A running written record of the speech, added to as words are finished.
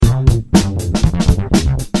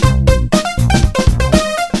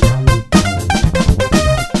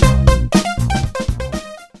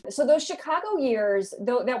those Chicago years,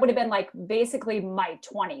 though, that would have been like basically my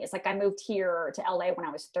 20s. Like I moved here to LA when I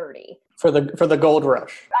was 30. For the gold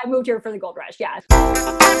rush. I moved here for the gold rush, yeah.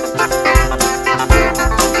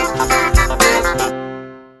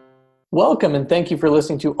 Welcome and thank you for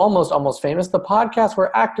listening to Almost Famous, the podcast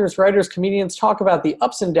where actors, writers, comedians talk about the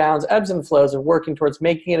ups and downs, ebbs and flows of working towards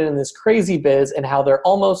making it in this crazy biz and how they're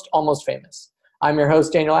almost famous. I'm your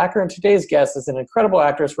host, Daniel Acker, and today's guest is an incredible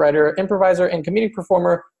actress, writer, improviser, and comedic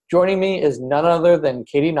performer. Joining me is none other than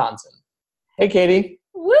Katie Nonson. Hey, Katie.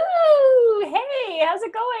 Woo! Hey, how's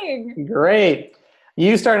it going? Great.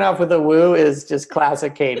 You starting off with a woo is just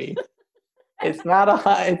classic Katie.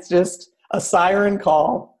 It's just a siren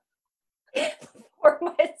call. For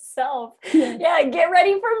myself. Yeah, get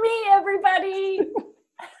ready for me, everybody.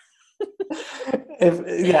 What's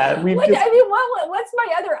my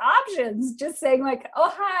other options? Just saying like,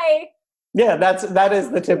 oh, hi. Yeah, that is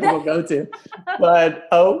the typical go-to. But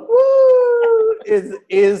woo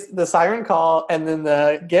is the siren call, and then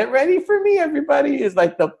the get ready for me, everybody is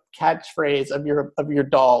like the catchphrase of your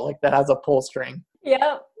doll, like that has a pull string.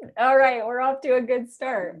 Yep. All right, we're off to a good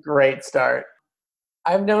start. Great start.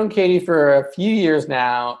 I've known Katie for a few years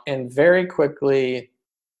now, and very quickly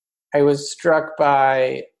I was struck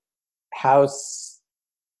by how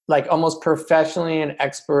like almost professionally and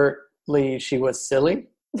expertly she was silly.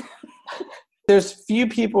 There's few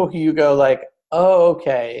people who you go like, oh,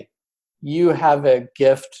 okay, you have a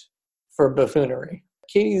gift for buffoonery.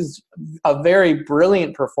 Katie's a very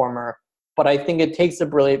brilliant performer, but I think it takes a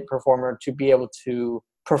brilliant performer to be able to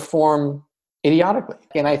perform idiotically.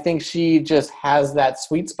 And I think she just has that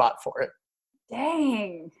sweet spot for it.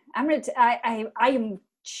 Dang. I am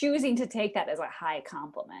choosing to take that as a high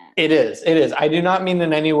compliment. It is. I do not mean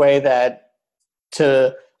in any way that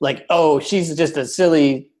to like, oh, she's just a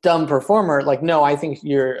silly, dumb performer. Like, no, I think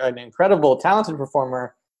you're an incredible, talented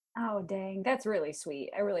performer. Oh, dang. That's really sweet.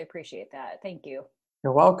 I really appreciate that. Thank you.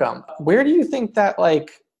 You're welcome. Where do you think that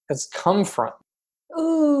has come from?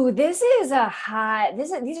 Ooh, these are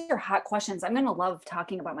hot questions. I'm going to love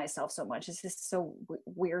talking about myself so much. It's just so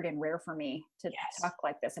weird and rare for me to talk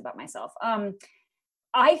like this about myself.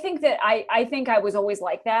 I think I was always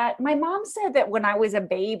like that. My mom said that when I was a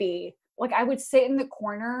baby, like I would sit in the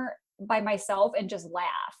corner by myself and just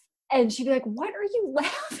laugh. And she'd be like, what are you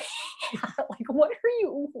laughing at? Like, what are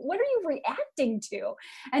you reacting to?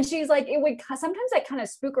 And she's like, sometimes that kind of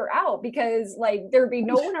spook her out because like there'd be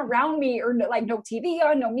no one around me or no TV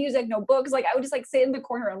on, no music, no books. Like I would just like sit in the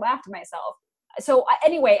corner and laugh to myself. So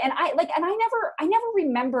anyway, and I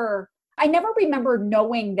never remember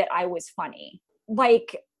knowing that I was funny.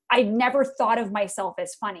 Like I never thought of myself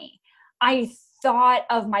as funny. I thought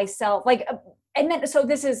of myself like, and then, so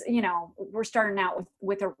this is, we're starting out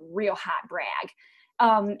with a real hot brag.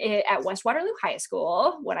 At West Waterloo High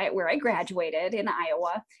School, where I graduated in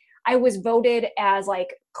Iowa, I was voted as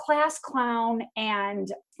like class clown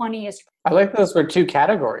and funniest. I like those were two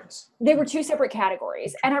categories. They were two separate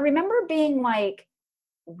categories. And I remember being like,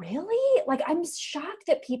 really? Like, I'm shocked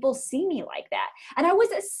that people see me like that. And I was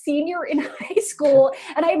a senior in high school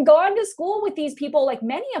and I had gone to school with these people, like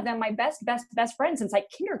many of them, my best friends since like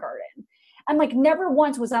kindergarten. And like never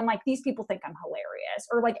once was I'm like, these people think I'm hilarious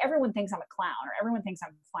or like everyone thinks I'm a clown or everyone thinks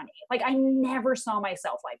I'm funny. Like I never saw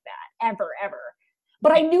myself like that ever.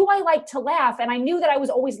 But I knew I liked to laugh and I knew that I was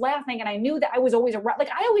always laughing and I knew that I was always like,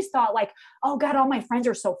 I always thought like, oh God, all my friends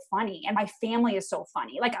are so funny and my family is so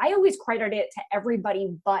funny. Like I always credited it to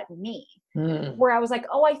everybody but me, where I was like,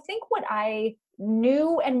 oh, I think what I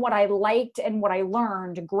knew and what I liked and what I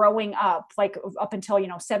learned growing up, like up until,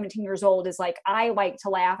 17 years old is like, I like to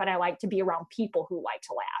laugh and I like to be around people who like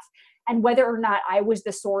to laugh. And whether or not I was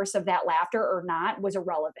the source of that laughter or not was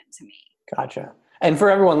irrelevant to me. Gotcha. And for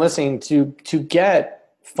everyone listening, to get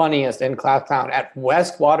funniest in class clown at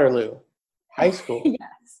West Waterloo High School,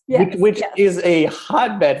 which is a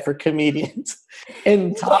hotbed for comedians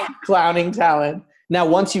and top clowning talent. Now,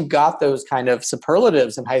 once you got those kind of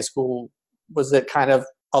superlatives in high school, was it kind of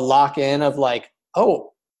a lock-in of like,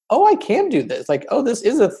 oh, I can do this. Like, oh, this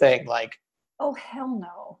is a thing. Like, oh, hell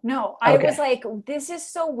no. No, I was like, this is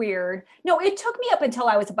so weird. No, it took me up until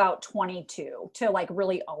I was about 22 to like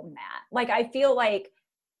really own that. Like, I feel like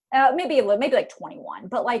maybe like 21,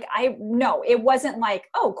 but like, it wasn't like,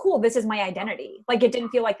 oh, cool, this is my identity. Like, it didn't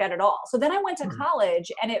feel like that at all. So then I went to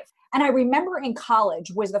college and I remember in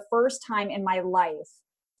college was the first time in my life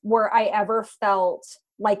where I ever felt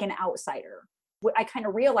like an outsider. I kind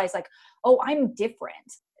of realized like, oh, I'm different.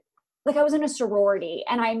 Like I was in a sorority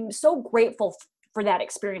and I'm so grateful for that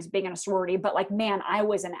experience being in a sorority, but like, man, I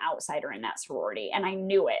was an outsider in that sorority and I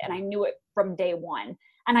knew it from day one.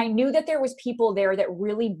 And I knew that there was people there that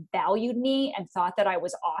really valued me and thought that I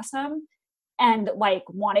was awesome and like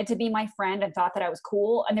wanted to be my friend and thought that I was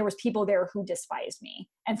cool. And there was people there who despised me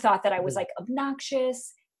and thought that I was like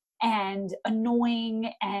obnoxious and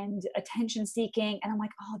annoying and attention seeking. And I'm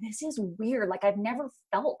like, oh, this is weird. Like I've never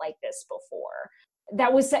felt like this before.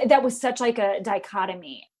 That was such like a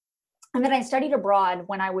dichotomy. And then I studied abroad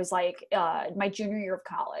when I was like my junior year of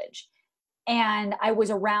college. And I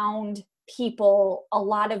was around people, a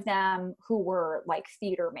lot of them who were like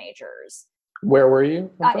theater majors. Where were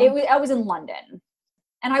you? I was in London.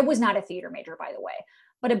 And I was not a theater major, by the way.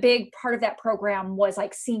 But a big part of that program was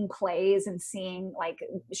like seeing plays and seeing like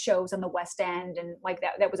shows on the West End. And like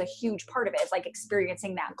that was a huge part of it. It's like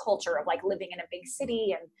experiencing that culture of like living in a big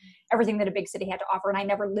city and everything that a big city had to offer. And I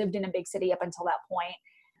never lived in a big city up until that point.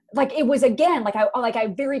 Like it was, again,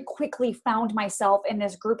 I very quickly found myself in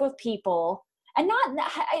this group of people, and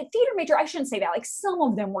not theater major. I shouldn't say that. Like some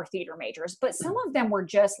of them were theater majors, but some of them were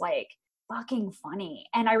just like fucking funny.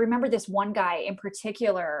 And I remember this one guy in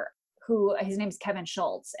particular who his name's Kevin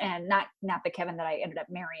Schultz, and not the Kevin that I ended up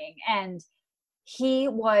marrying. And he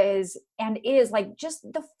was and is like just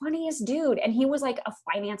the funniest dude. And he was like a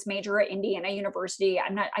finance major at Indiana University.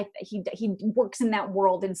 He works in that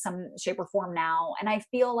world in some shape or form now. And I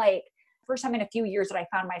feel like first time in a few years that I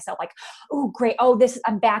found myself like, oh, great. Oh,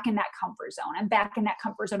 I'm back in that comfort zone. I'm back in that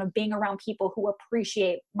comfort zone of being around people who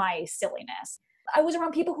appreciate my silliness. I was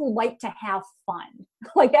around people who like to have fun.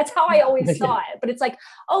 Like that's how I always saw it. But it's like,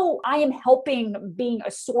 oh, I am helping being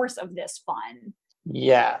a source of this fun.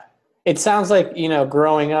 Yeah. It sounds like,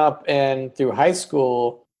 growing up and through high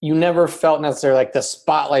school, you never felt necessarily like the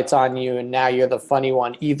spotlight's on you and now you're the funny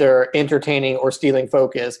one, either entertaining or stealing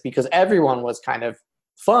focus, because everyone was kind of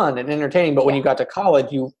fun and entertaining. But when you got to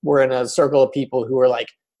college, you were in a circle of people who were like,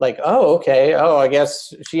 oh, okay. Oh, I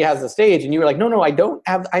guess she has the stage. And you were like, no, I don't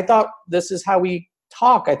have, I thought this is how we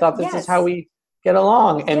talk. I thought this is how we get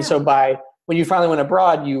along. And so when you finally went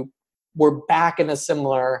abroad, you were back in a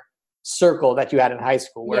similar circle that you had in high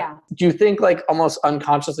school. Do you think like almost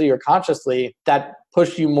unconsciously or consciously that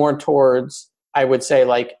pushed you more towards, I would say,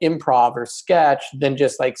 like improv or sketch than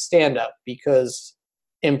just like stand up? Because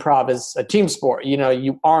improv is a team sport.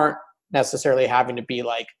 You aren't necessarily having to be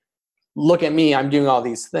like, look at me, I'm doing all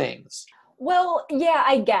these things. Well, yeah,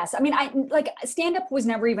 I guess. I mean, stand-up was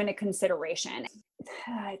never even a consideration.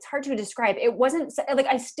 It's hard to describe. It wasn't like,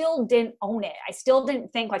 I still didn't own it. I still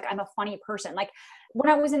didn't think like I'm a funny person. Like when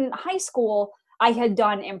I was in high school, I had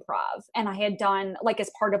done improv, and I had done like, as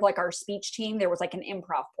part of like our speech team, there was like an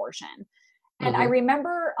improv portion. And I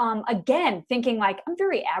remember, again, thinking like, I'm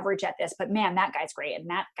very average at this, but man, that guy's great. And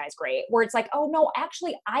that guy's great. Where it's like, oh no,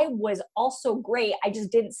 actually I was also great. I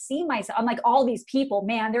just didn't see myself. I'm like, all these people,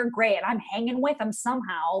 man, they're great. And I'm hanging with them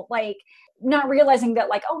somehow, like not realizing that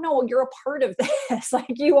like, oh no, you're a part of this. Like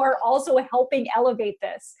you are also helping elevate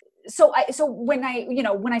this. So when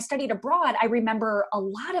I studied abroad, I remember a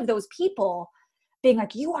lot of those people being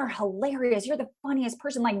like, you are hilarious. You're the funniest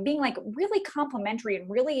person. Like being like really complimentary and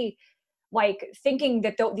really like thinking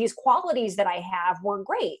that these qualities that I have were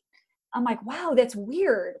great. I'm like, wow, that's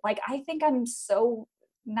weird. Like, I think I'm so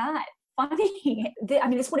not funny. I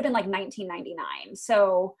mean, this would have been like 1999.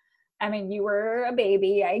 So, I mean, you were a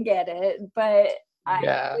baby, I get it, but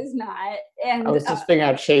I was not. And I was just figuring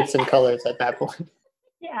out shapes and colors at that point.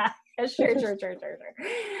 Yeah. Sure.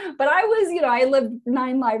 But I was, I lived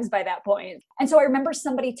 9 lives by that point. And so I remember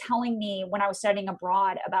somebody telling me when I was studying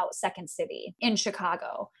abroad about Second City in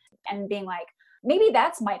Chicago and being like, maybe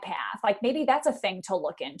that's my path. Like maybe that's a thing to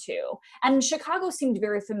look into. And Chicago seemed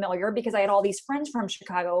very familiar because I had all these friends from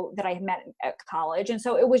Chicago that I had met at college. And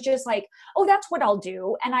so it was just like, oh, that's what I'll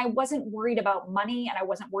do. And I wasn't worried about money, and I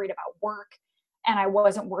wasn't worried about work, and I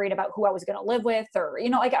wasn't worried about who I was going to live with, or,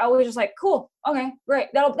 like I was just like, cool. Okay, great.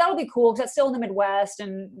 That'll be cool. 'Cause that's still in the Midwest,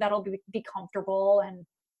 and that'll be comfortable, and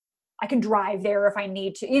I can drive there if I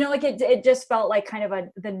need to, like it just felt like kind of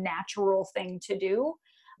the natural thing to do.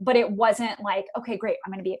 But it wasn't like, okay, great,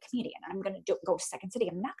 I'm going to be a comedian. I'm going to go to Second City.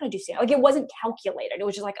 I'm not going to do stand-up. Like it wasn't calculated. It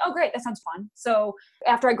was just like, oh, great, that sounds fun. So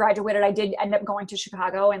after I graduated, I did end up going to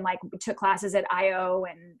Chicago and like took classes at IO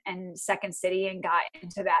and Second City and got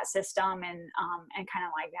into that system and kind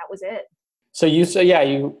of like that was it. So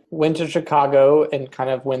you went to Chicago and kind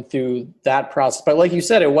of went through that process. But like you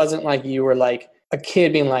said, it wasn't like you were like a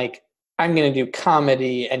kid being like, I'm going to do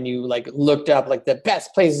comedy, and you like looked up like the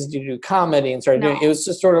best places to do comedy and started doing it. It was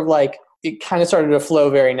just sort of like, it kind of started to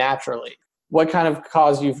flow very naturally. what kind of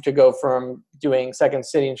caused you to go from doing Second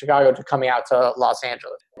City in Chicago to coming out to Los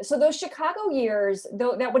Angeles? So those Chicago years,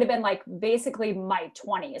 though, that would have been like basically my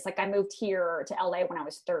 20s. Like I moved here to LA when I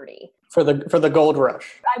was 30. For the gold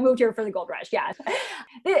rush. I moved here for the gold rush. Yeah.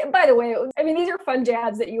 By the way, I mean, these are fun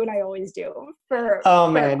jabs that you and I always do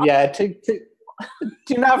yeah.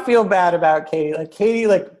 Do not feel bad about Katie. Like Katie,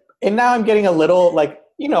 and now I'm getting a little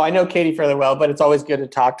I know Katie fairly well, but it's always good to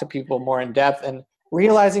talk to people more in depth, and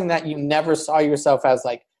realizing that you never saw yourself as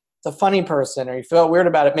the funny person or you felt weird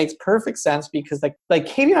about it makes perfect sense, because like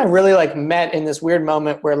Katie and I really met in this weird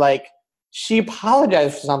moment where she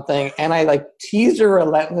apologized for something and I teased her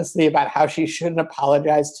relentlessly about how she shouldn't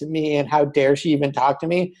apologize to me and how dare she even talk to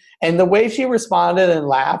me. And the way she responded and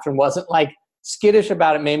laughed and wasn't skittish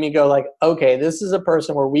about it made me go okay, this is a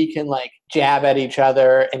person where we can jab at each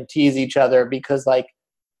other and tease each other, because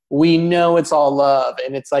we know it's all love.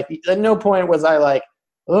 And it's at no point was I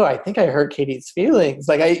oh, I think I hurt Katie's feelings.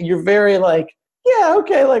 You're very yeah,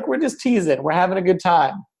 okay, we're just teasing. We're having a good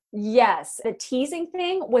time. Yes. The teasing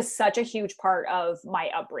thing was such a huge part of my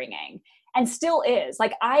upbringing and still is.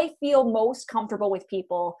 I feel most comfortable with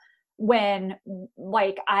people when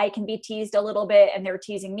I can be teased a little bit and they're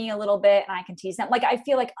teasing me a little bit and I can tease them. I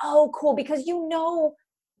feel oh, cool, because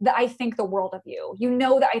that I think the world of you.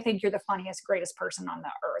 That I think you're the funniest, greatest person on the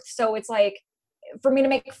earth. So it's for me to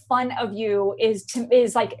make fun of you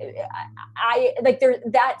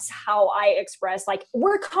that's how I express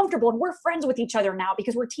we're comfortable and we're friends with each other now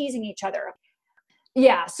because we're teasing each other.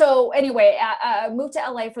 Yeah. So anyway, I moved to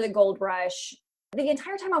LA for the gold rush. The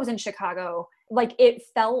entire time I was in Chicago, it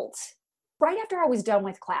felt right after I was done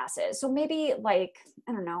with classes. So maybe I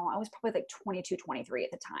don't know, I was probably 22, 23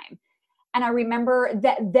 at the time. And I remember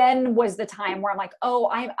that then was the time where I'm oh,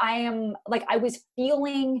 I am I was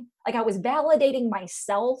feeling I was validating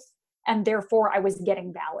myself, and therefore I was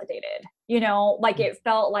getting validated, it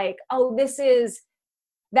felt oh,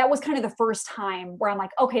 that was kind of the first time where I'm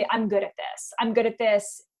okay, I'm good at this. I'm good at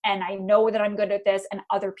this. And I know that I'm good at this, and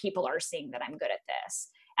other people are seeing that I'm good at this.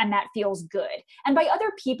 And that feels good. And by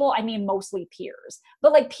other people, I mean mostly peers,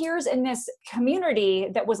 but peers in this community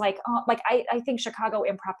that was I think Chicago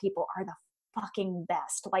improv people are the fucking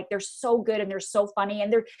best. They're so good and they're so funny,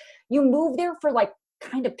 and you move there for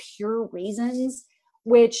kind of pure reasons,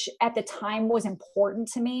 which at the time was important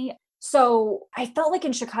to me. So I felt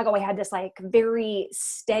in Chicago, I had this very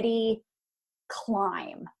steady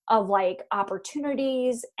climb of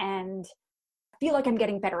opportunities, and feel I'm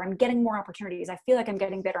getting better. I'm getting more opportunities. I feel I'm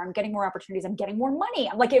getting better. I'm getting more opportunities. I'm getting more money.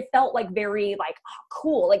 It felt very oh,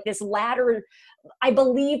 cool. This ladder, I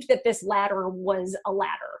believed that this ladder was a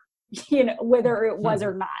ladder, whether it was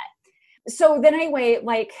or not. So then anyway,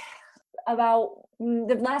 about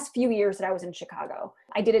the last few years that I was in Chicago,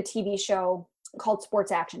 I did a TV show called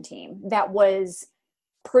Sports Action Team that was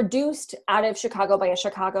produced out of Chicago by a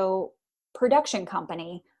Chicago production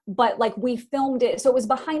company. But we filmed it. So it was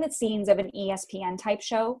behind the scenes of an ESPN type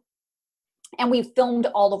show. And we filmed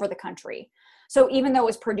all over the country. So even though it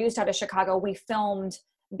was produced out of Chicago, we filmed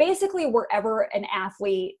basically wherever an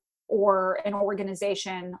athlete or an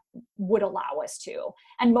organization would allow us to.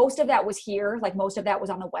 And most of that was here. Most of that was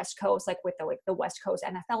on the West Coast, with the West Coast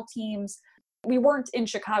NFL teams. We weren't in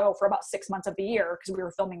Chicago for about 6 months of the year because we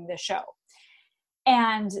were filming this show.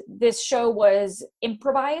 And this show was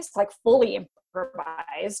improvised, fully improvised,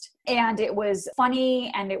 and it was funny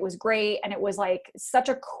and it was great, and it was such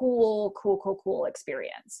a cool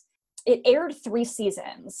experience. It aired 3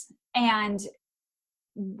 seasons, and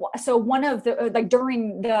so one of the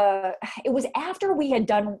it was after we had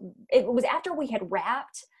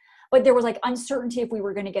wrapped, but there was uncertainty if we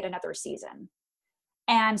were going to get another season.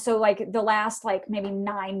 And so the last maybe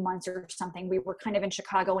 9 months or something, we were kind of in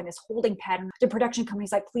Chicago in this holding pattern. The production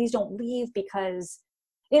company's please don't leave, because,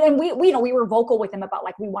 and we were vocal with them about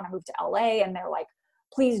we want to move to LA, and they're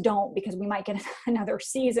please don't, because we might get another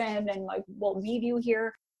season and we'll leave you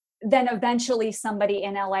here. Then eventually somebody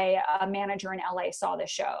in LA, a manager in LA, saw the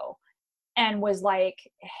show and was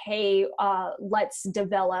hey, let's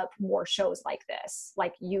develop more shows like this.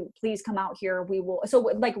 You please come out here. We will. So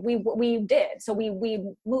we did. So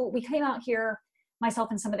we came out here,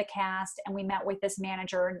 myself and some of the cast, and we met with this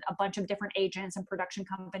manager and a bunch of different agents and production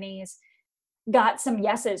companies. Got some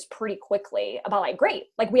yeses pretty quickly about great.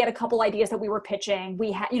 We had a couple ideas that we were pitching.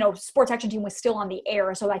 We had, Sports Action Team was still on the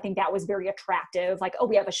air. So I think that was very attractive. Oh,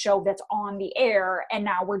 we have a show that's on the air, and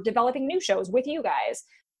now we're developing new shows with you guys.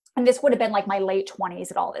 And this would have been my late 20s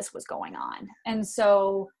that all this was going on. And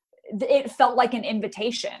so it felt like an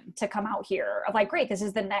invitation to come out here of great, this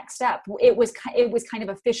is the next step. It was kind of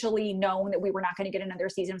officially known that we were not going to get another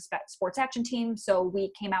season of Sports Action Team. So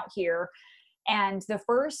we came out here And the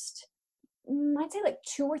first, I'd say like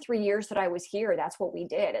 2 or 3 years that I was here, that's what we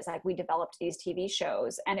did, is like we developed these TV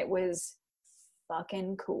shows, and it was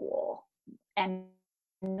fucking cool. And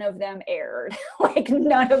none of them aired. Like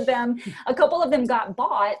none of them, a couple of them got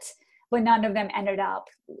bought, but none of them ended up,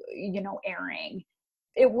 airing.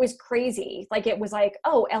 It was crazy. Like it was like,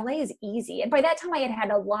 oh, LA is easy. And by that time I had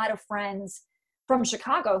had a lot of friends from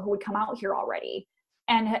Chicago who would come out here already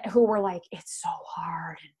and who were like, it's so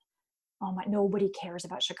hard. And oh my, nobody cares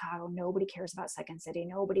about Chicago. Nobody cares about Second City.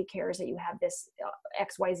 Nobody cares that you have this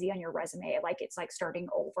XYZ on your resume. Like it's like starting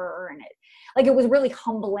over. And it was really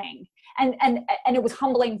humbling. And it was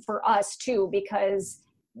humbling for us too, because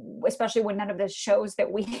especially when none of the shows that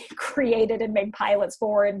we created and made pilots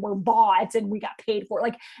for and were bought and we got paid for,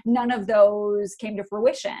 like none of those came to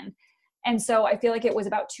fruition. And so I feel like it was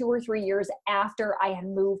about 2 or 3 years after I had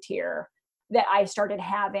moved here that I started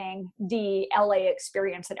having the LA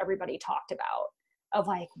experience that everybody talked about, of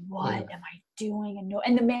like, what am I doing?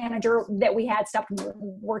 And the manager that we had stopped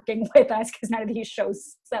working with us because none of these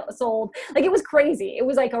shows sold. Like it was crazy. It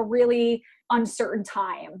was like a really uncertain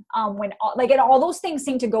time when all those things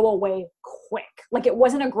seemed to go away quick. Like it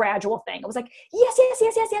wasn't a gradual thing. It was like, yes.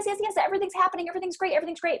 Everything's happening. Everything's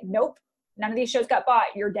great. Nope. None of these shows got bought.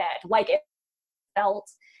 You're dead. Like it felt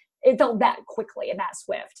that quickly and that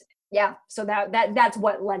swift. Yeah. So that's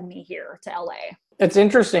what led me here to LA. It's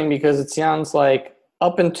interesting because it sounds like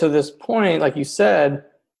up until this point, like you said,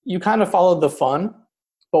 you kind of followed the fun,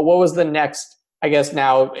 but what was the next, I guess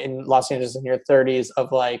now in Los Angeles in your 30s,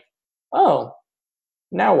 of like, oh,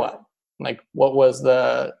 now what? Like, was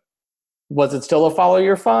it still a follow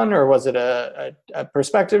your fun, or was it a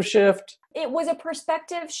perspective shift? It was a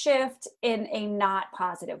perspective shift in a not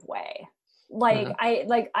positive way. Like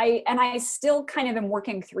I still kind of am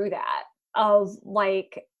working through that, of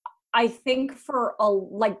like, I think for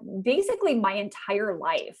basically my entire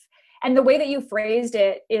life, and the way that you phrased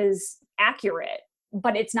it is accurate,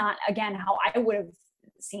 but it's not, again, how I would have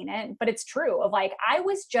seen it, but it's true, of like, I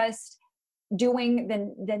was just doing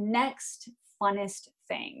the next funnest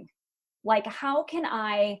thing. Like,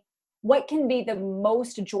 what can be the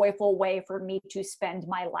most joyful way for me to spend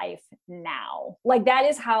my life now? Like, that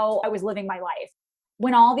is how I was living my life.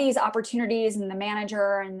 When all these opportunities and the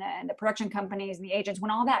manager and the production companies and the agents, when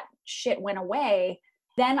all that shit went away,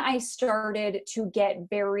 then I started to get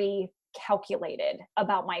very calculated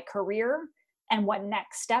about my career and what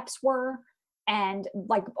next steps were. And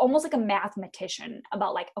like, almost like a mathematician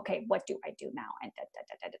about like, okay, what do I do now? And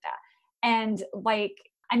And like,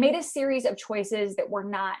 I made a series of choices that were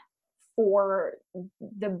not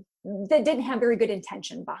that didn't have very good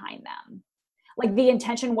intention behind them. Like the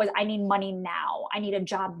intention was, I need money now. I need a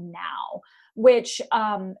job now, which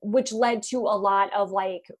led to a lot of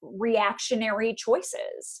like reactionary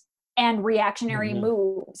choices and reactionary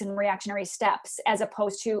moves and reactionary steps, as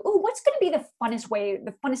opposed to, oh, what's going to be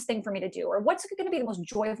the funnest thing for me to do? Or what's going to be the most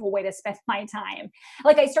joyful way to spend my time?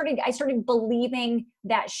 Like I started believing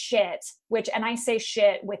that shit, and I say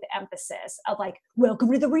shit with emphasis, of like, welcome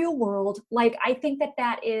to the real world. Like, I think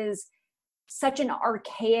that is such an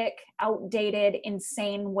archaic, outdated,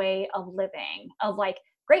 insane way of living, of like,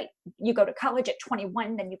 great, you go to college at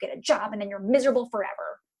 21, then you get a job, and then you're miserable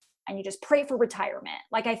forever. And you just pray for retirement.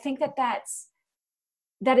 Like, I think that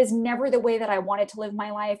is never the way that I wanted to live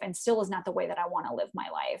my life, and still is not the way that I want to live my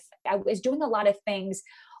life. I was doing a lot of things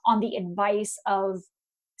on the advice of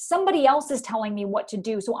somebody else is telling me what to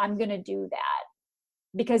do, so I'm going to do that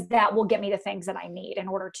because that will get me the things that I need in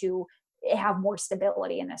order to have more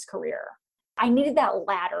stability in this career. I needed that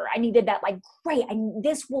ladder. I needed that, like, great,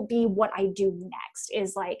 this will be what I do next,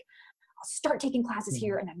 is like, I'll start taking classes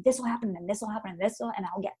here, and then this will happen, and then this will happen, and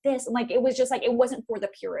I'll get this. And like, it was just like, it wasn't for the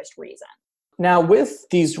purest reason. Now, with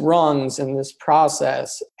these rungs in this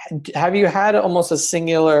process, have you had almost a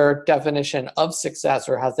singular definition of success,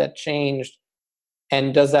 or has that changed?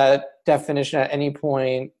 And does that definition at any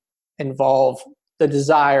point involve the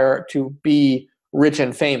desire to be rich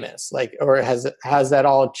and famous? Like, or has that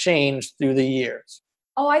all changed through the years?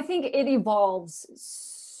 Oh, I think it evolves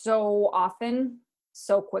so often,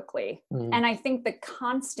 so quickly. And I think the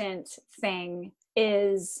constant thing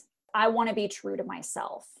is, I want to be true to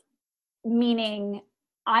myself, meaning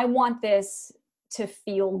I want this to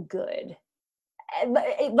feel good.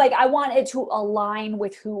 Like, I want it to align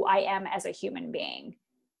with who I am as a human being.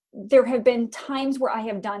 There have been times where I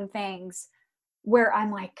have done things where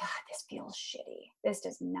I'm like, God, this feels shitty. This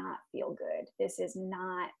does not feel good. This is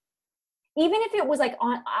not, even if it was like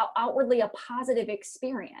outwardly a positive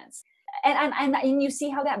experience. and you see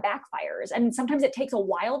how that backfires. And sometimes it takes a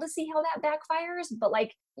while to see how that backfires, but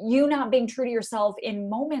like you not being true to yourself in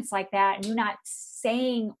moments like that, and you not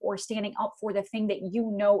saying or standing up for the thing that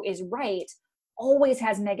you know is right, always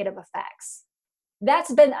has negative effects.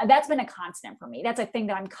 That's been a constant for me. That's a thing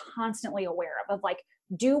that I'm constantly aware of like,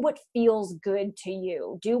 do what feels good to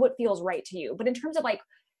you, do what feels right to you. But in terms of like,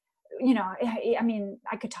 I mean,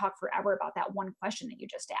 I could talk forever about that one question that you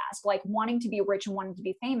just asked, like wanting to be rich and wanting to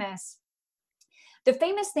be famous. The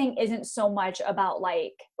famous thing isn't so much about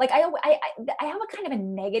like I have a kind of a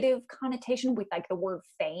negative connotation with like the word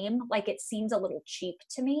fame. Like it seems a little cheap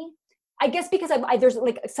to me, I guess, because there's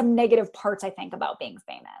like some negative parts I think about being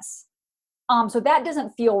famous. So that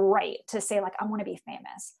doesn't feel right to say like I want to be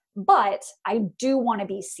famous, but I do want to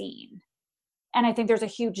be seen. And I think there's a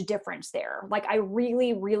huge difference there. Like I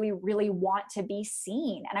really, really, really want to be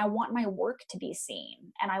seen, and I want my work to be seen,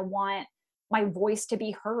 and I want my voice to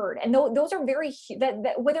be heard. And those are very, that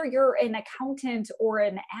whether you're an accountant or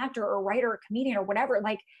an actor or writer or comedian or whatever,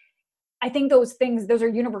 like I think those are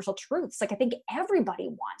universal truths. Like I think everybody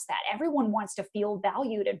wants that. Everyone wants to feel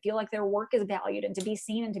valued and feel like their work is valued and to be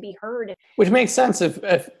seen and to be heard. Which makes sense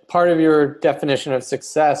if part of your definition of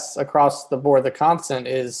success across the board, the constant,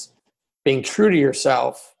 is being true to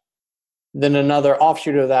yourself. Then another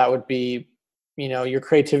offshoot of that would be, your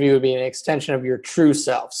creativity would be an extension of your true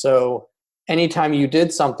self. So anytime you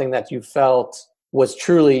did something that you felt was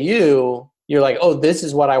truly you're like, oh, this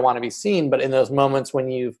is what I want to be seen. But in those moments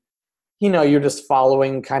when you're just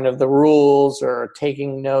following kind of the rules or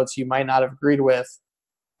taking notes you might not have agreed with,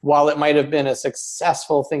 while it might have been a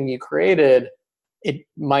successful thing you created, it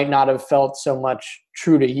might not have felt so much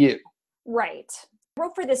true to you. Right. I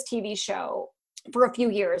wrote for this TV show for a few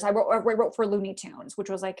years. I wrote for Looney Tunes, which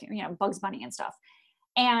was like, Bugs Bunny and stuff.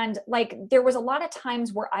 And like, there was a lot of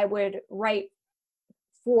times where I would write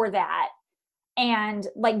for that and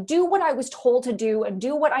like do what I was told to do and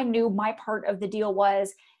do what I knew my part of the deal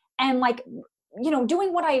was. And like,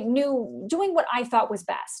 doing what I knew, doing what I thought was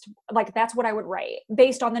best. Like, that's what I would write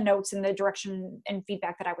based on the notes and the direction and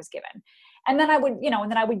feedback that I was given. And then I would,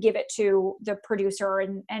 and then I would give it to the producer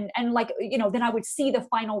and like, then I would see the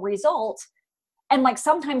final result. And like,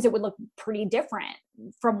 sometimes it would look pretty different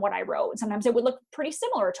from what I wrote. Sometimes it would look pretty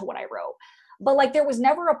similar to what I wrote. But like, there was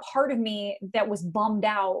never a part of me that was bummed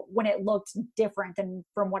out when it looked different than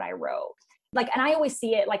from what I wrote. Like, and I always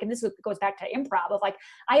see it like, and this goes back to improv of like,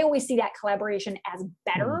 I always see that collaboration as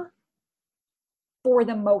better for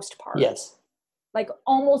the most part. Yes. Like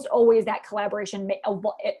almost always that collaboration,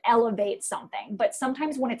 it elevates something. But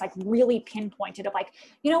sometimes when it's like really pinpointed of like,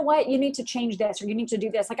 you know what, you need to change this or you need to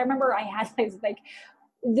do this. Like I remember I had like,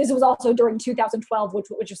 this was also during 2012, which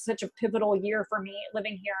was such a pivotal year for me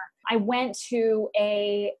living here. I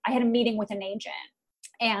had a meeting with an agent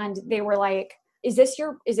and they were like, is this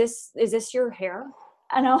your hair?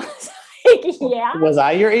 And I was like, yeah. Was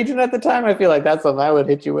I your agent at the time? I feel like that's something I would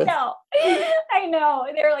hit you with. No, I know.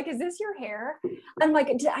 They were like, is this your hair? I'm like,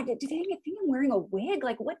 do they think I'm wearing a wig?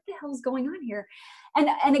 Like, what the hell's going on here?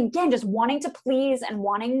 And again, just wanting to please and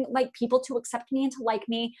wanting like people to accept me and to like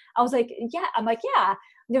me. I was like, yeah. I'm like, yeah.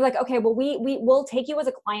 They're like, okay, well, we'll take you as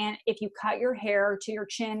a client if you cut your hair to your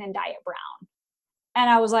chin and dye it brown. And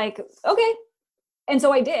I was like, okay. And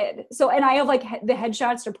so I did. And I have like the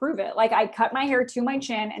headshots to prove it. Like I cut my hair to my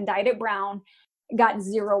chin and dyed it brown, got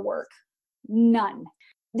zero work, none.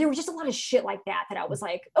 There was just a lot of shit like that I was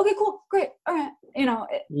like, okay, cool, great. All right.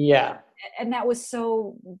 Yeah. And that was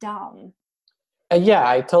so dumb. Yeah,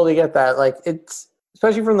 I totally get that. Like it's,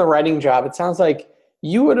 especially from the writing job, it sounds like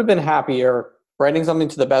you would have been happier writing something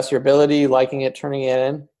to the best of your ability, liking it, turning it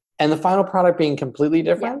in, and the final product being completely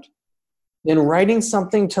different. Yeah. Than writing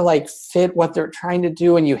something to like fit what they're trying to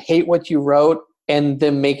do and you hate what you wrote and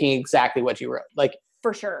them making exactly what you wrote. Like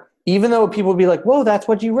for sure. Even though people would be like, whoa, that's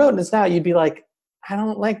what you wrote. And it's not, you'd be like, I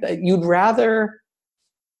don't like that. You'd rather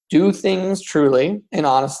do things truly and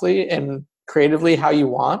honestly and creatively how you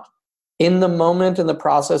want in the moment in the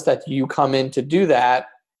process that you come in to do that.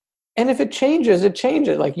 And if it changes, it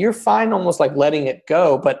changes. Like you're fine almost like letting it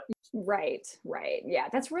go. But Right. Yeah,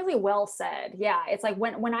 that's really well said. Yeah. It's like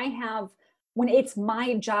when it's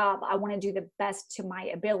my job, I want to do the best to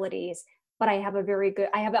my abilities, but I have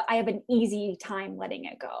an easy time letting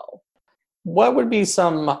it go. What would be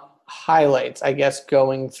some highlights, I guess,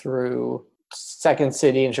 going through Second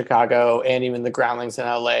City in Chicago and even the Groundlings in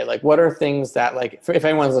LA? Like what are things that like, if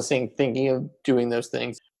anyone's listening, thinking of doing those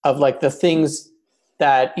things, of like the things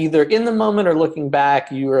that either in the moment or looking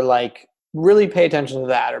back, you were like, really pay attention to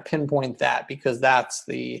that or pinpoint that because that's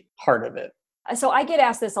the heart of it? So I get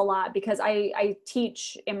asked this a lot because I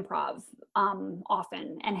teach improv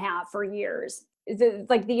often and have for years.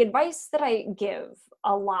 The advice that I give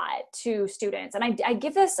a lot to students, and I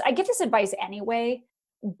give this advice anyway,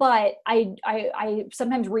 but I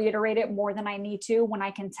sometimes reiterate it more than I need to when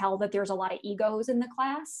I can tell that there's a lot of egos in the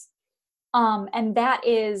class. And that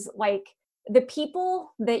is like the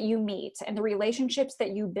people that you meet and the relationships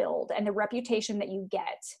that you build and the reputation that you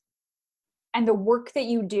get and the work that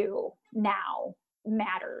you do now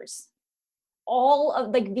matters. All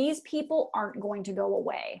of like these people aren't going to go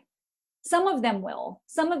away. Some of them will.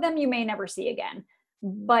 Some of them you may never see again.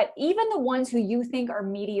 But even the ones who you think are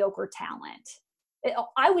mediocre talent,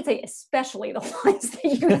 I would say especially the ones that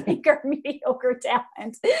you think are mediocre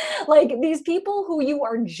talent, like these people who you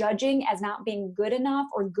are judging as not being good enough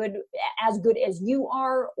or good as you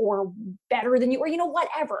are or better than you or,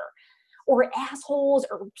 whatever, or assholes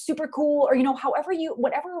or super cool or,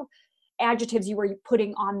 whatever adjectives you were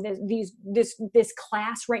putting on this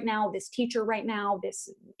class right now, this teacher right now, this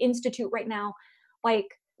institute right now, like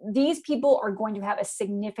these people are going to have a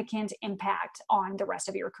significant impact on the rest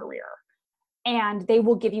of your career. And they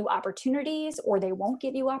will give you opportunities or they won't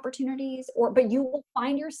give you opportunities, but you will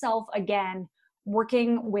find yourself again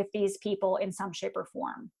working with these people in some shape or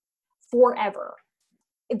form forever.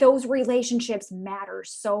 Those relationships matter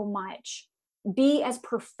so much. Be as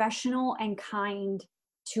professional and kind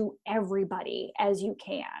to everybody as you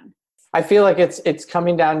can. I feel like it's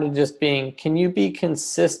coming down to just being, can you be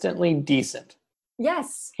consistently decent?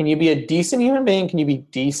 Yes. Can you be a decent human being? Can you be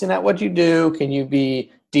decent at what you do? Can you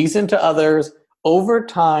be decent to others? Over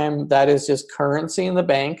time, that is just currency in the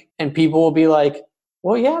bank. And people will be like,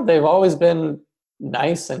 well, yeah, they've always been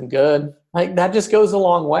nice and good. Like that just goes a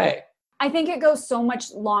long way. I think it goes so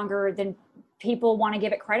much longer than people want to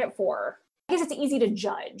give it credit for. I guess it's easy to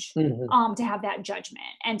judge, to have that judgment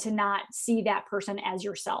and to not see that person as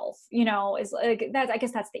yourself, is like that. I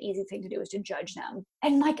guess that's the easy thing to do is to judge them.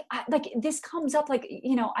 And like this comes up, like,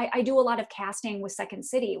 I do a lot of casting with Second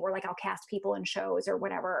City where like I'll cast people in shows or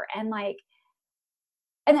whatever. And like,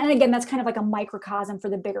 and then again, that's kind of like a microcosm for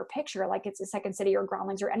the bigger picture. Like it's a Second City or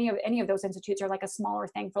Groundlings or any of those institutes are like a smaller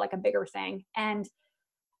thing for like a bigger thing. And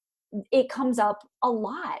it comes up a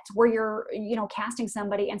lot where you're, casting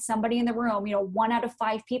somebody and somebody in the room, 1 out of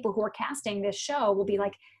 5 people who are casting this show will be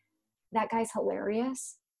like, that guy's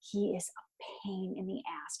hilarious. He is a pain in the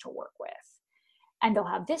ass to work with. And they'll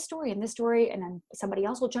have this story, and then somebody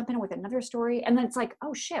else will jump in with another story. And then it's like,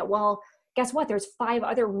 oh shit, well, guess what? There's 5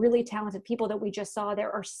 other really talented people that we just saw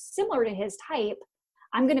there are similar to his type.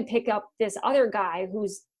 I'm going to pick up this other guy who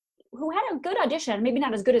had a good audition, maybe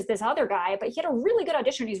not as good as this other guy, but he had a really good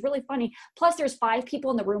audition. He's really funny. Plus there's 5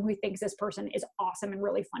 people in the room who thinks this person is awesome and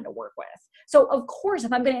really fun to work with. So of course,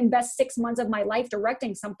 if I'm going to invest 6 months of my life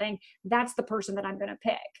directing something, that's the person that I'm going to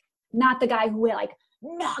pick. Not the guy who like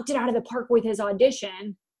knocked it out of the park with his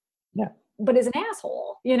audition, but is an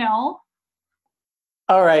asshole,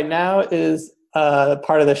 All right. Now is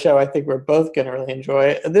part of the show I think we're both going to really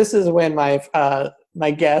enjoy. This is when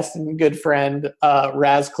my guest and good friend,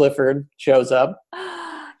 Raz Clifford, shows up.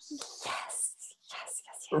 Yes.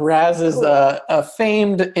 Raz is a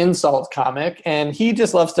famed insult comic, and he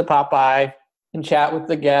just loves to pop by and chat with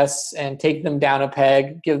the guests and take them down a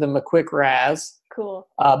peg, give them a quick Raz. Cool.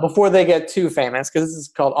 Before they get too famous, because this is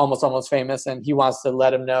called Almost Famous, and he wants to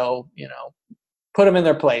let them know, put them in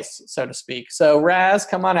their place, so to speak. So Raz,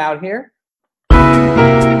 come on out here.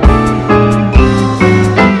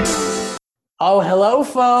 Oh, hello,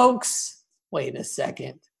 folks. Wait a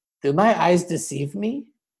second. Do my eyes deceive me?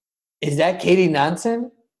 Is that Katie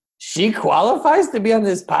Nansen? She qualifies to be on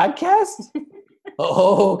this podcast?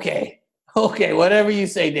 Okay, whatever you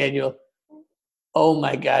say, Daniel. Oh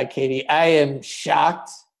my God, Katie, I am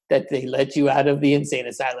shocked that they let you out of the insane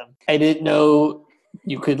asylum. I didn't know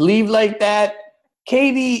you could leave like that.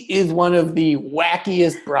 Katie is one of the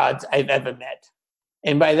wackiest broads I've ever met.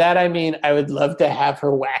 And by that, I mean, I would love to have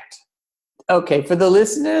her whacked. Okay, for the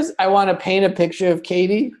listeners, I want to paint a picture of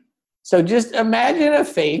Katie. So just imagine a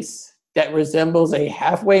face that resembles a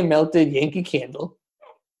halfway melted Yankee candle.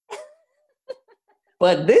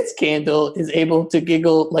 But this candle is able to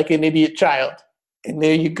giggle like an idiot child. And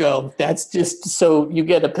there you go. That's just so you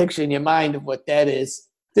get a picture in your mind of what that is.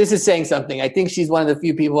 This is saying something. I think she's one of the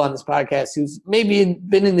few people on this podcast who's maybe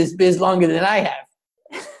been in this biz longer than I have.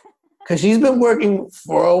 Because she's been working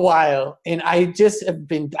for a while. And I just have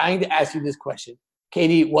been dying to ask you this question.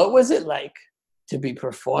 Katie, what was it like to be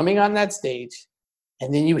performing on that stage,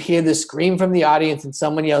 and then you hear the scream from the audience and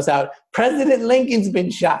someone yells out, President Lincoln's been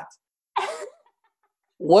shot?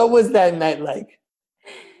 What was that night like?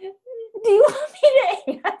 Do you want me to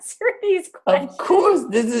answer these questions. Of course,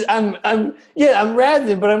 this is I'm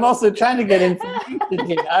razzing, but I'm also trying to get information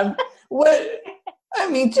here.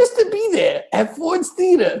 Just to be there at Ford's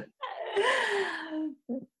Theater.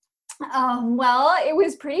 Well, it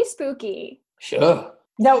was pretty spooky. Sure.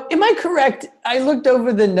 Now, am I correct? I looked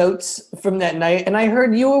over the notes from that night and I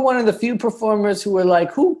heard you were one of the few performers who were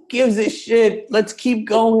like, who gives a shit? Let's keep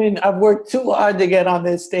going. I've worked too hard to get on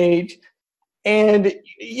this stage. And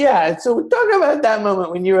yeah, so talk about that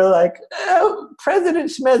moment when you were like, oh,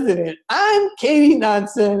 President Schmesident, I'm Katie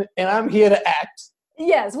Nonson and I'm here to act.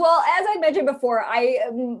 Yes. Well, as I mentioned before,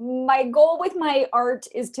 my goal with my art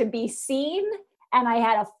is to be seen, and I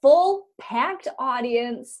had a full packed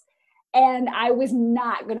audience, and I was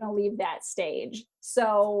not going to leave that stage.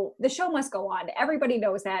 So the show must go on. Everybody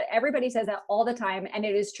knows that. Everybody says that all the time, and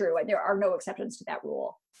it is true. And there are no exceptions to that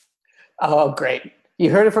rule. Oh, great. You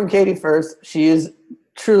heard it from Katie first. She is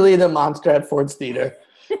truly the monster at Ford's Theater.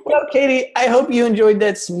 Well, Katie, I hope you enjoyed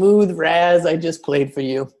that smooth razz I just played for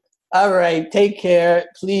you. All right. Take care.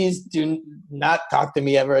 Please do not talk to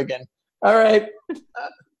me ever again. All right.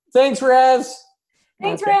 Thanks, Raz.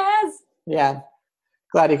 Thanks, okay. Raz. Yeah.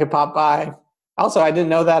 Glad you could pop by. Also, I didn't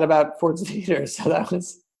know that about Ford's Theater, so that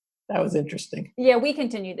was interesting. Yeah, we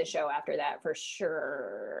continued the show after that for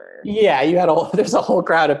sure. Yeah, there's a whole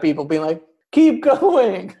crowd of people being like, keep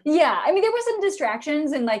going. Yeah, I mean, there were some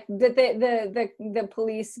distractions, and like the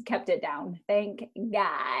police kept it down. Thank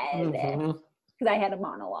God, because I had a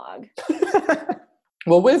monologue.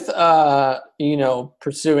 Well, with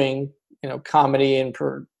pursuing comedy and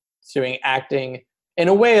pursuing acting. In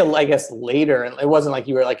a way, I guess later, it wasn't like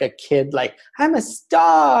you were like a kid, like, I'm a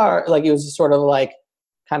star. Like, it was just sort of like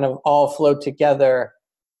kind of all flow together.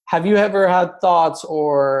 Have you ever had thoughts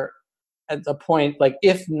or at the point, like,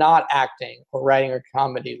 if not acting or writing or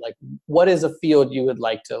comedy, like, what is a field you would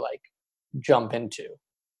like to, like, jump into?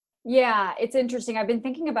 Yeah, it's interesting. I've been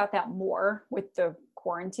thinking about that more with the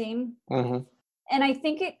quarantine. Mm-hmm. And I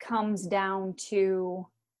think it comes down to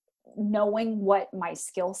knowing what my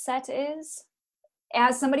skill set is.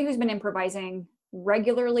 As somebody who's been improvising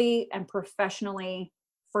regularly and professionally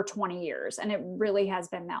for 20 years, and it really has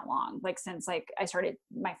been that long, like since like I started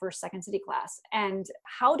my first Second City class. And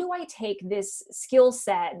how do I take this skill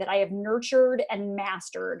set that I have nurtured and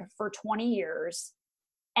mastered for 20 years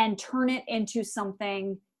and turn it into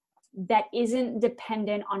something that isn't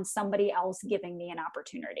dependent on somebody else giving me an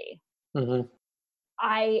opportunity? Mm-hmm.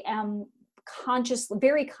 I am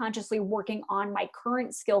very consciously working on my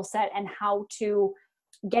current skill set and how to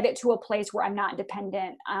get it to a place where I'm not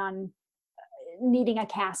dependent on needing a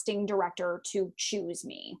casting director to choose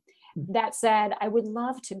me. That said, I would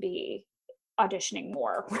love to be auditioning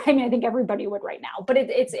more. I mean, I think everybody would right now, but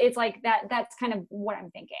it's like that's kind of what I'm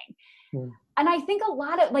thinking. And I think a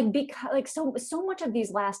lot of because so much of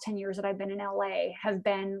these last 10 years that I've been in LA have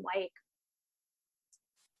been like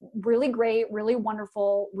really great, really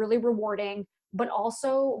wonderful, really rewarding, but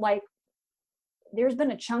also like there's been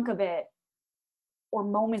a chunk of it or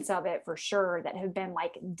moments of it for sure that have been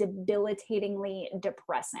like debilitatingly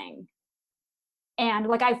depressing. And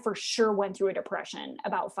like I for sure went through a depression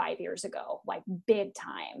about 5 years ago, like big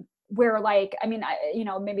time, where like, I mean,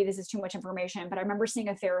 maybe this is too much information, but I remember seeing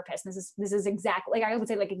a therapist. This is exactly, like I would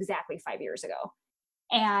say like exactly 5 years ago.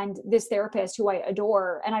 And this therapist who I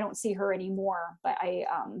adore, and I don't see her anymore, but I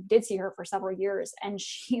did see her for several years. And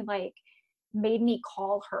she like made me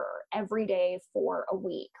call her every day for a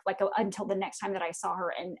week, until the next time that I saw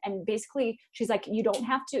her. And basically she's like, you don't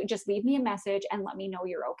have to, just leave me a message and let me know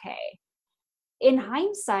you're okay. In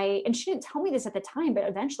hindsight, and she didn't tell me this at the time, but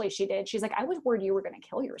eventually she did. She's like, I was worried you were going to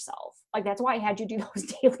kill yourself. Like, that's why I had you do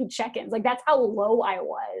those daily check-ins. Like, that's how low I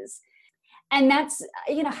was. And that's,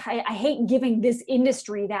 I hate giving this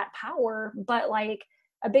industry that power, but like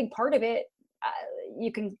a big part of it,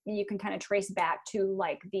 you can kind of trace back to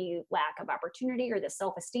like the lack of opportunity or the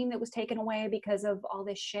self-esteem that was taken away because of all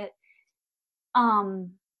this shit.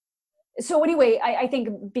 So anyway, I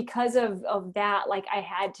think because of that, like I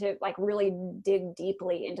had to like really dig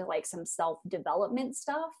deeply into like some self-development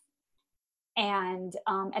stuff. And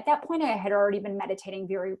at that point I had already been meditating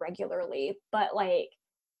very regularly, but like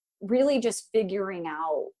really just figuring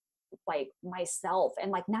out like myself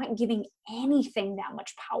and like not giving anything that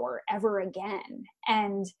much power ever again.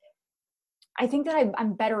 And I think that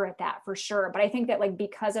I'm better at that for sure. But I think that like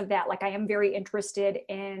because of that, like I am very interested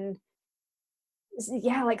in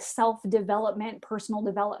like self-development, personal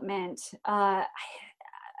development. I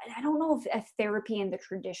don't know if a therapy in the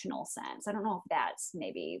traditional sense, I don't know if that's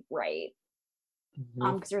maybe right.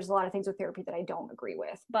 Because there's a lot of things with therapy that I don't agree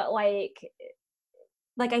with, but like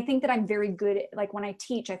like, I think that I'm very good at, like, when I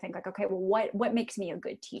teach, I think like, okay, well, what makes me a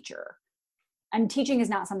good teacher? And teaching is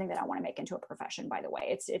not something that I want to make into a profession, by the way.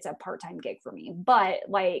 It's a part-time gig for me. But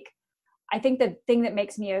like, I think the thing that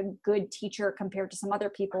makes me a good teacher compared to some other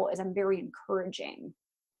people is I'm very encouraging.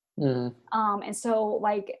 And so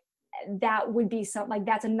like that would be some, like,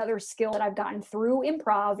 that's another skill that I've gotten through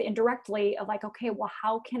improv indirectly of like, okay, well,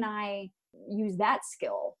 how can I use that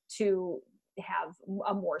skill to have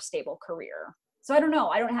a more stable career? So I don't know.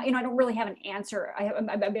 I don't have, I don't really have an answer.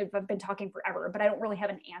 I've been talking forever, but I don't really have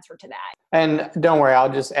an answer to that. And don't worry,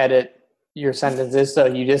 I'll just edit your sentences. So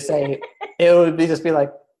you just say, it would be just be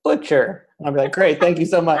like, butcher. And I'll be like, great, thank you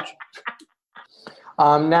so much.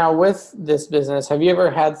 Now with this business, have you ever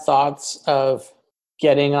had thoughts of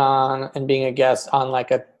getting on and being a guest on like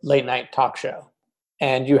a late night talk show?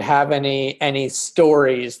 And you have any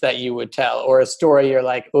stories that you would tell, or a story you're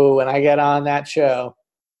like, oh, when I get on that show?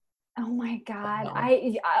 Oh my God.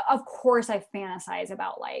 I of course I fantasize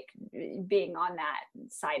about like being on that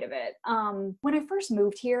side of it. When I first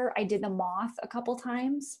moved here, I did the Moth a couple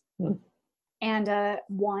times and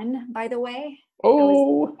won, by the way.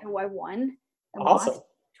 Oh, I won the awesome. Moth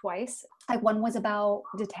twice. Like, one was about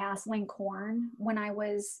detasseling corn when I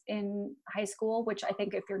was in high school, which I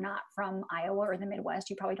think if you're not from Iowa or the Midwest,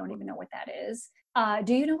 you probably don't even know what that is.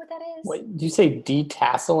 Do you know what that is? Wait, do you say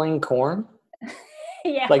detasseling corn?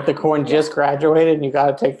 Yeah. Like the corn just graduated and you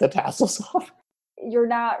got to take the tassels off? You're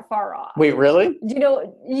not far off. Wait, really? Do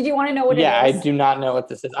you want to know what it is? Yeah, I do not know what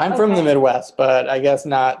this is. I'm from the Midwest, but I guess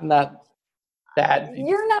not that.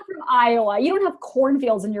 You're not from Iowa. You don't have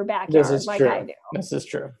cornfields in your backyard like true. I do. This is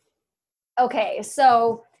true. Okay,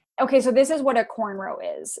 so this is what a corn row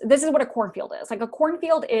is. This is what a cornfield is. Like, a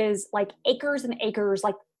cornfield is like acres and acres,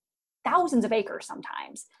 like thousands of acres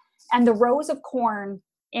sometimes. And the rows of corn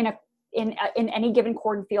in any given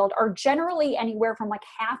cornfield are generally anywhere from like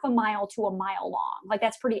half a mile to a mile long. Like,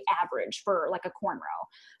 that's pretty average for like a corn row.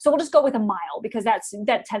 So we'll just go with a mile because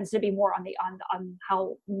that tends to be more on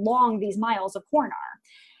how long these miles of corn are.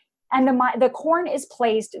 And the corn is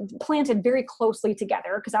planted very closely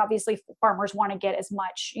together because obviously farmers want to get as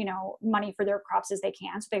much, money for their crops as they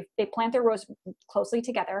can. So they plant their rows closely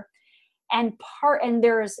together. And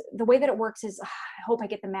there's the way that it works is, I hope I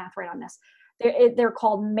get the math right on this. They're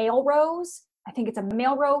called male rows. I think it's a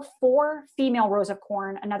male row, 4 female rows of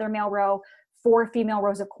corn, another male row, 4 female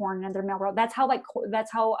rows of corn, another male row. That's how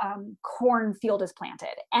cornfield is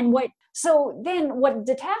planted. And so then what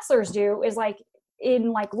detasselers do is like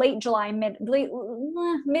in like late July,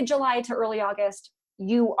 mid-July to early August, a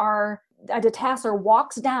detasseler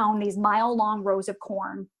walks down these mile-long rows of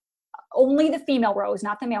corn. Only the female rows,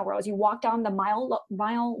 not the male rows. You walk down the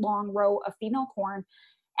mile-long row of female corn.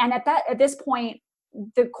 And at this point,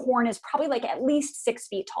 the corn is probably like at least 6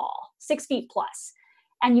 feet tall, 6 feet plus.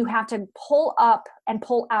 And you have to pull up and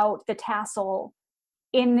pull out the tassel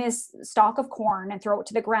in this stalk of corn and throw it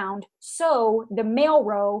to the ground so the male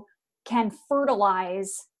row can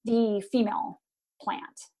fertilize the female plant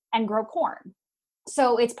and grow corn.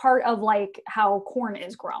 So it's part of like how corn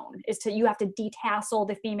is grown, you have to detassel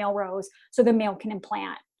the female rows so the male can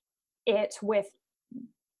implant it with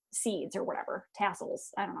seeds or whatever, tassels,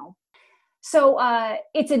 I don't know. So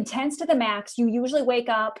it's intense to the max. You usually wake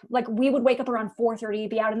up, like we would wake up around 4:30,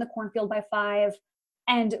 be out in the cornfield by 5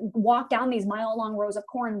 and walk down these mile-long rows of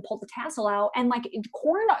corn and pull the tassel out. And like,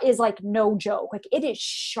 corn is like no joke. Like, it is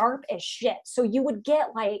sharp as shit. So you would get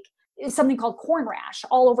like something called corn rash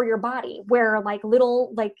all over your body, where like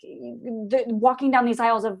little, like walking down these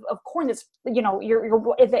aisles of corn that's,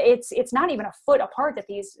 it's not even a foot apart that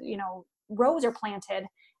these, rows are planted,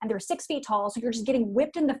 and they're 6 feet tall. So you're just getting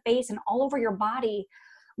whipped in the face and all over your body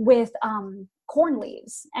with corn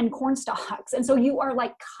leaves and corn stalks. And so you are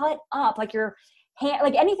like cut up, like your hand,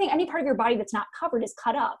 like any part of your body that's not covered is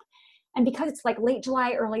cut up. And because it's like late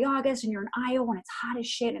July, early August, and you're in Iowa and it's hot as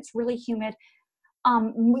shit and it's really humid,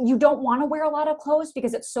 you don't want to wear a lot of clothes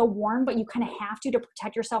because it's so warm, but you kind of have to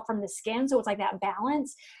protect yourself from the skin. So it's like that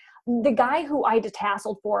balance. The guy who I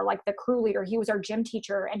detasseled for, like the crew leader, he was our gym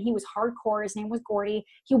teacher and he was hardcore. His name was Gordy.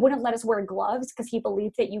 He wouldn't let us wear gloves because he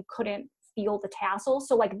believed that you couldn't feel the tassel.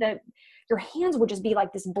 So like your hands would just be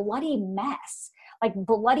like this bloody mess, like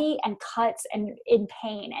bloody and cuts and in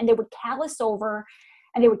pain. And they would callus over,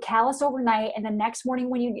 and they would callus overnight. And the next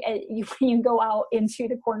morning when you go out into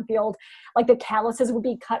the cornfield, like the calluses would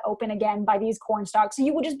be cut open again by these corn stalks. So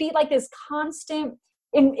you would just be like this constant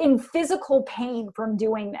in physical pain from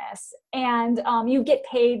doing this. And you get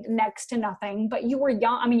paid next to nothing, but you were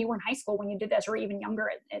young. I mean, you were in high school when you did this, or even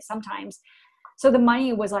younger sometimes. So the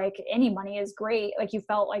money was like, any money is great. Like you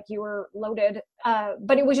felt like you were loaded.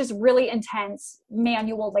 But it was just really intense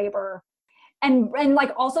manual labor. And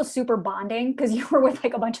like also super bonding because you were with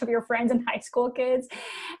like a bunch of your friends and high school kids.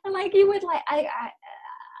 And like you would like,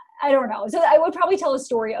 I don't know. So I would probably tell a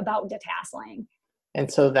story about detasseling.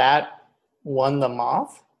 And so that won the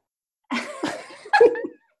moth?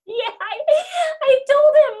 Yeah, I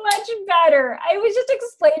told him much better. I was just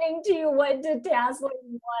explaining to you what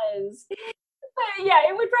detasseling was. But yeah,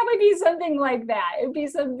 it would probably be something like that. It'd be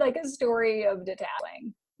like a story of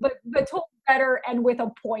detasseling, but told better and with a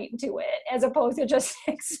point to it, as opposed to just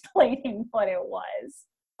explaining what it was.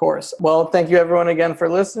 Of course. Well, thank you everyone again for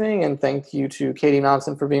listening, and thank you to Katie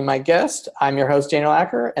Nonson for being my guest. I'm your host, Daniel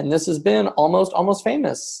Acker, and this has been Almost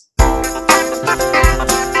Famous.